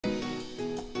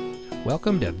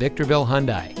Welcome to Victorville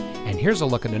Hyundai, and here's a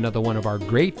look at another one of our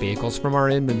great vehicles from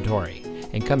our inventory,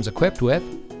 and comes equipped with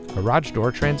garage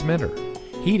door transmitter,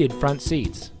 heated front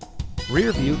seats,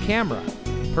 rear view camera,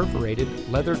 perforated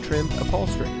leather trimmed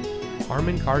upholstery,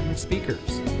 Harman Kardon speakers,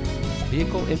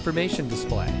 vehicle information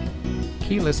display,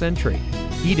 keyless entry,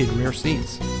 heated rear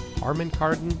seats, Harman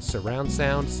Kardon surround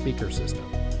sound speaker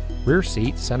system, rear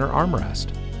seat center armrest,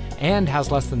 and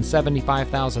has less than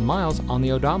 75,000 miles on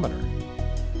the odometer.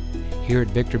 Here at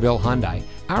Victorville Hyundai,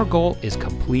 our goal is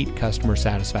complete customer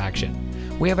satisfaction.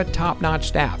 We have a top-notch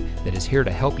staff that is here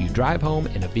to help you drive home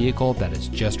in a vehicle that is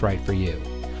just right for you.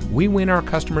 We win our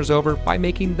customers over by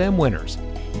making them winners.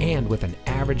 And with an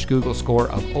average Google score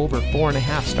of over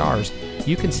 4.5 stars,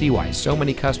 you can see why so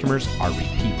many customers are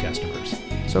repeat customers.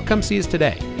 So come see us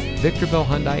today. Victorville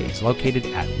Hyundai is located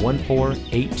at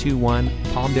 14821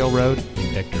 Palmdale Road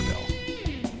in Victorville.